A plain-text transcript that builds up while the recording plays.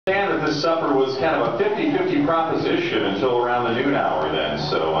That this supper was kind of a 50-50 proposition until around the noon hour then.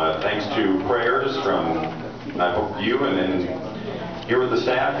 So thanks to prayers from I hope you and then here with the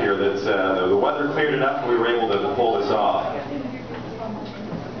staff here that the weather cleared enough and we were able to pull this off.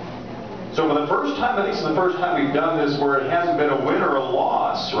 So for the first time, I think it's the first time we've done this where it hasn't been a win or a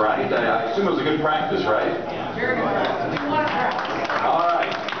loss, right? I assume it was a good practice, right? Very good practice. One practice. All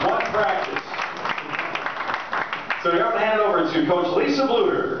right, one practice. So we're going to hand it over to Coach Lisa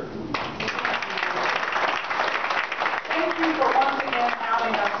Bluder. Thank you for once again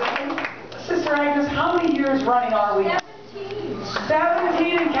having us. And Sister Agnes, how many years running are we? 17.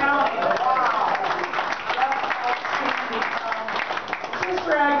 17 and counting. Wow. That's outstanding.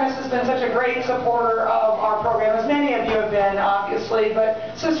 Sister Agnes has been such a great supporter of our program, as many of you have been, obviously,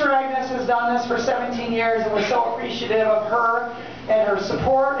 but Sister Agnes has done this for 17 years, and we're so appreciative of her and her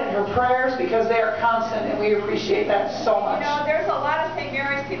support and her prayers because they are constant, and we appreciate that so much. You know, there's a lot of St.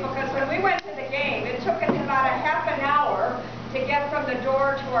 Mary's people, because when we went to the game, it took us about a half an hour to get from the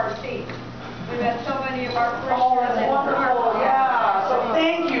door to our seats. We met so many of our parishioners. Oh, that's wonderful. Yeah. So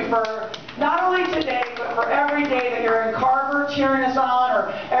thank you for not only today, but for every day that you're in Carver cheering us on,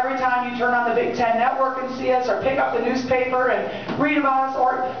 or every time you turn on the Big Ten Network and see us, or pick up the newspaper and read about us,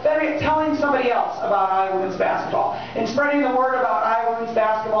 or better yet, telling somebody else about Iowa women's basketball and spreading the word about Iowa women's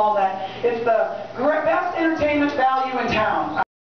basketball, and that it's the best entertainment value in town.